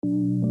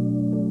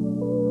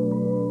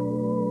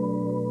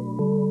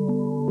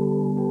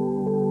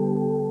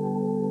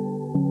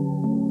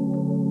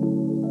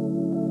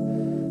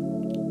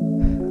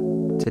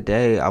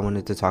today I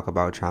wanted to talk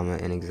about trauma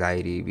and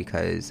anxiety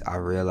because I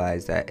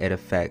realized that it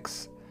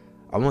affects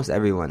almost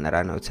everyone that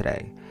I know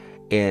today.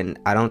 And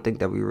I don't think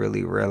that we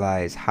really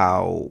realize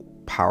how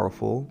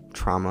powerful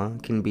trauma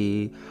can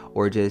be,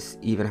 or just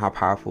even how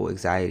powerful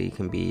anxiety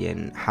can be,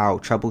 and how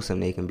troublesome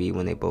they can be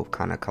when they both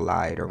kind of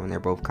collide, or when they're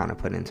both kind of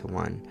put into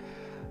one.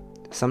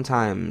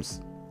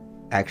 Sometimes,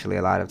 actually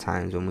a lot of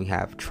times, when we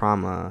have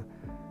trauma,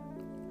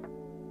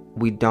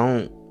 we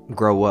don't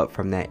grow up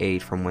from that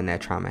age, from when that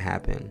trauma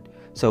happened.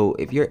 So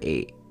if you're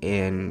 8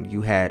 and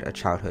you had a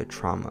childhood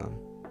trauma,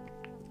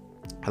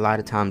 a lot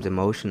of times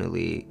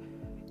emotionally,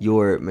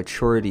 your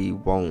maturity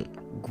won't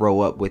grow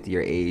up with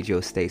your age.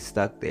 You'll stay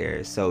stuck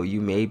there. So you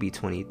may be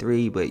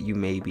 23, but you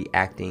may be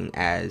acting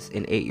as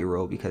an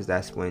 8-year-old because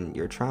that's when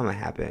your trauma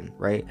happened,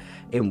 right?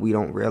 And we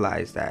don't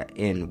realize that.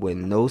 And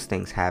when those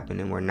things happen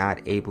and we're not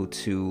able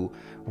to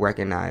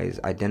recognize,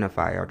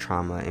 identify our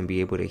trauma and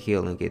be able to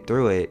heal and get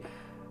through it,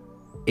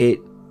 it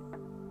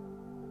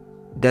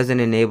doesn't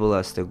enable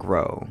us to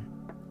grow.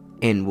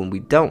 And when we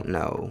don't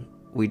know,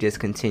 we just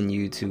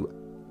continue to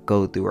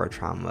go through our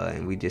trauma,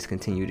 and we just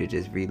continue to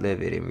just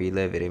relive it and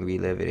relive it and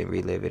relive it and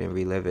relive it and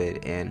relive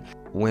it. And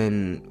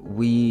when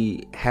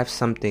we have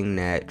something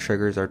that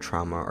triggers our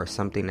trauma, or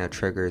something that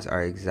triggers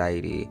our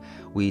anxiety,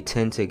 we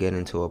tend to get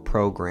into a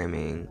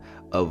programming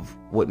of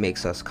what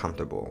makes us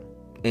comfortable.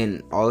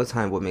 And all the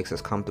time, what makes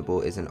us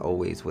comfortable isn't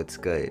always what's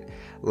good.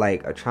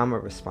 Like, a trauma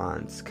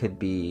response could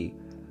be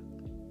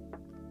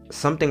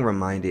something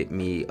reminded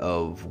me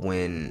of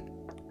when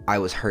I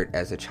was hurt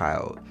as a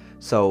child.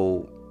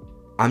 So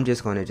I'm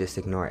just going to just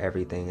ignore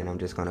everything, and I'm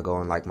just going to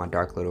go in like my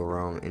dark little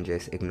room and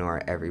just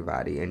ignore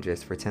everybody and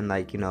just pretend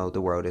like,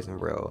 the world isn't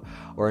real.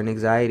 Or an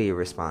anxiety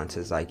response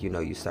is like,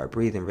 you start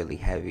breathing really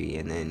heavy,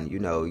 and then,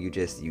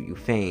 you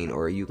faint,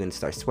 or you can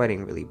start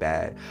sweating really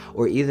bad.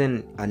 Or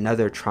even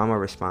another trauma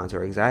response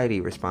or anxiety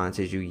response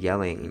is you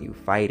yelling and you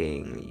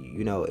fighting.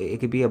 It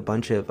could be a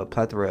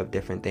plethora of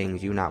different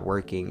things. You not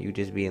working, you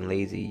just being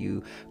lazy,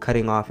 you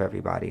cutting off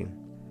everybody.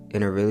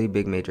 And a really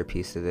big major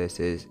piece of this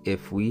is,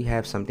 if we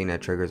have something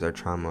that triggers our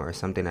trauma or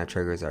something that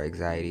triggers our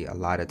anxiety, a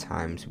lot of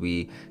times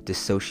we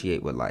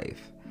dissociate with life.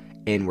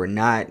 And we're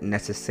not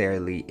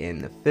necessarily in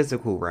the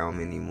physical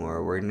realm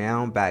anymore. We're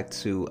now back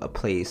to a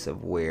place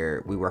of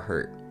where we were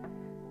hurt.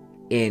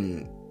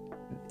 And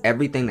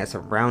everything that's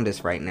around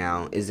us right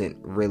now isn't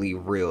really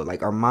real.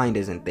 Like, our mind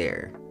isn't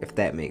there, if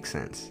that makes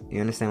sense.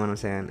 You understand what I'm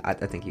saying? I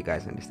think you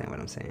guys understand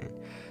what I'm saying.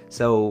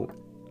 So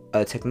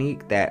a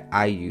technique that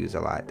I use a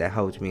lot, that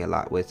helps me a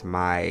lot with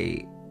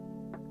my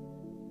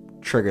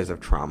triggers of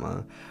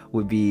trauma,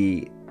 would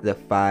be the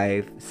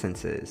 5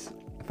 senses.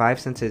 5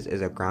 senses is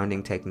a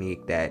grounding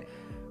technique that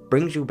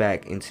brings you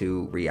back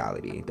into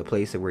reality, the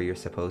place of where you're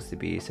supposed to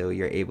be, so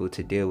you're able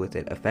to deal with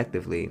it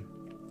effectively,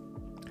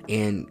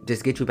 and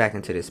just get you back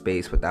into the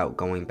space without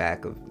going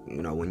back of,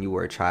 when you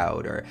were a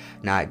child, or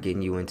not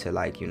getting you into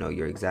like,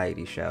 your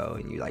anxiety show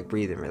and you like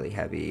breathing really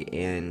heavy.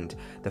 And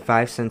the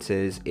 5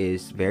 senses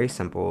is very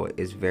simple,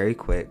 is very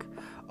quick.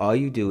 All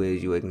you do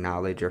is you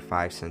acknowledge your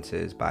 5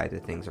 senses by the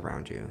things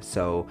around you.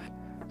 So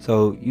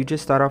you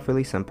just start off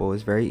really simple.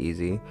 It's very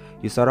easy.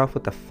 You start off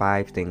with the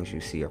 5 things you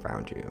see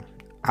around you.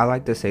 I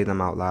like to say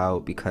them out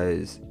loud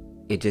because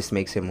it just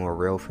makes it more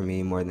real for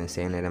me, more than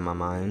saying it in my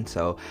mind.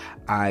 So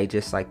I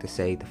just like to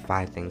say the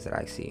 5 things that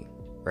I see,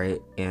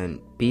 right? And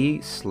be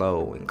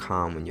slow and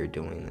calm when you're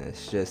doing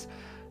this. Just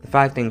the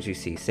 5 things you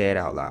see, say it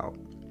out loud.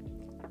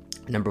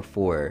 Number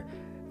 4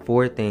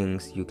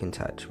 things you can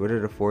touch. What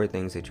are the 4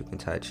 things that you can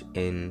touch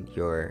in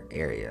your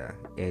area,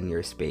 in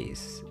your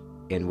space,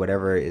 in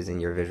whatever is in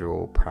your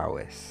visual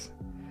prowess?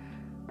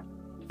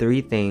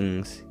 3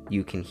 things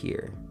you can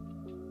hear.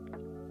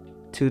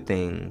 2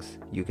 things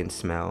you can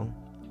smell.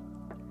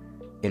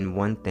 And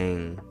 1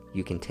 thing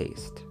you can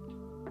taste.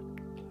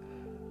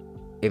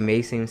 It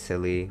may seem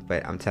silly,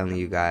 but I'm telling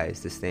you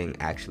guys, this thing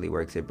actually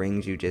works. It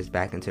brings you just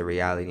back into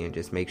reality and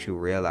just makes you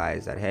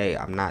realize that, hey,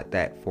 I'm not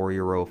that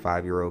 4-year-old,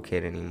 5-year-old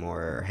kid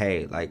anymore. Or,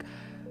 hey, like,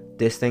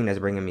 this thing that's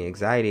bringing me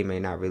anxiety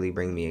may not really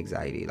bring me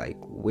anxiety. Like,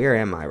 where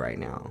am I right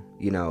now?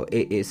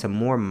 It's a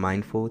more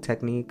mindful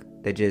technique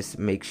that just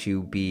makes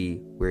you be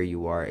where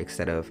you are,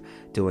 instead of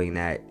doing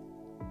that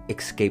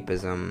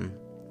escapism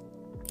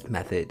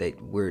method that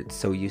we're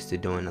so used to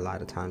doing. A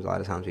lot of times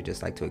we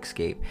just like to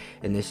escape,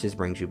 and this just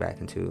brings you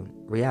back into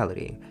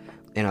reality.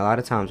 And a lot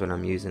of times when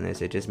I'm using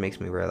this, it just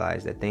makes me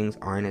realize that things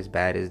aren't as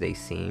bad as they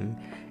seem,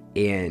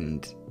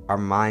 and our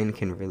mind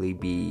can really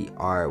be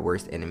our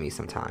worst enemy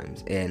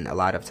sometimes. And a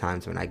lot of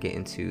times when I get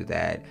into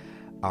that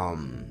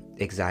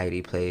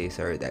anxiety place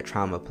or that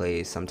trauma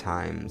place,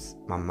 sometimes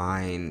my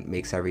mind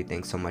makes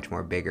everything so much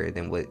more bigger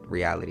than what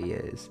reality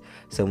is.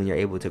 So when you're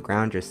able to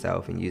ground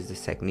yourself and use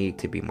this technique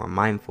to be more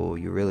mindful,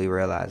 you really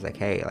realize like,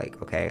 hey,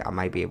 like, okay, I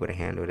might be able to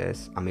handle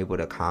this. I'm able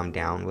to calm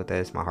down with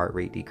this. My heart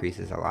rate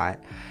decreases a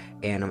lot,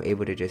 and I'm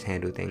able to just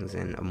handle things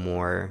in a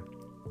more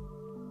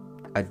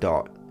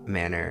adult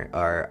manner,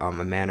 or a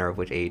manner of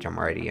which age I'm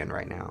already in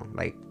right now.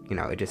 Like,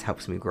 it just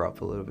helps me grow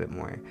up a little bit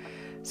more.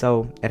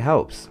 So it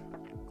helps.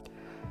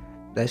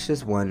 that's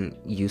just one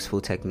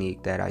useful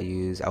technique that I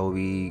use. I will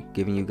be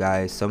giving you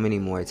guys so many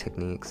more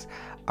techniques.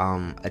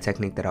 A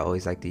technique that I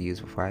always like to use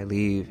before I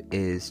leave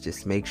is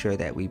just make sure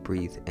that we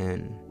breathe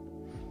in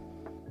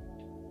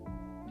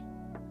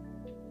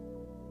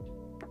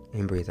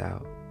and breathe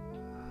out.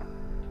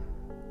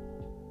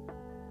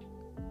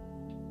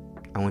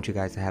 I want you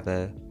guys to have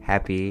a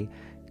happy,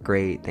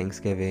 great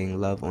Thanksgiving.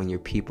 Love on your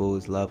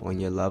peoples, love on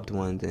your loved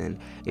ones, and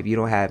if you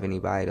don't have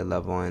anybody to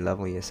love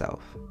on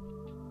yourself.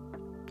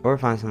 Or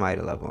find somebody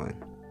to love on.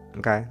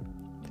 Okay?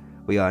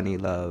 We all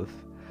need love.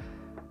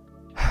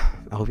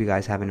 I hope you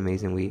guys have an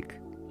amazing week.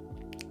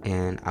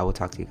 And I will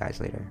talk to you guys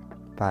later.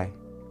 Bye.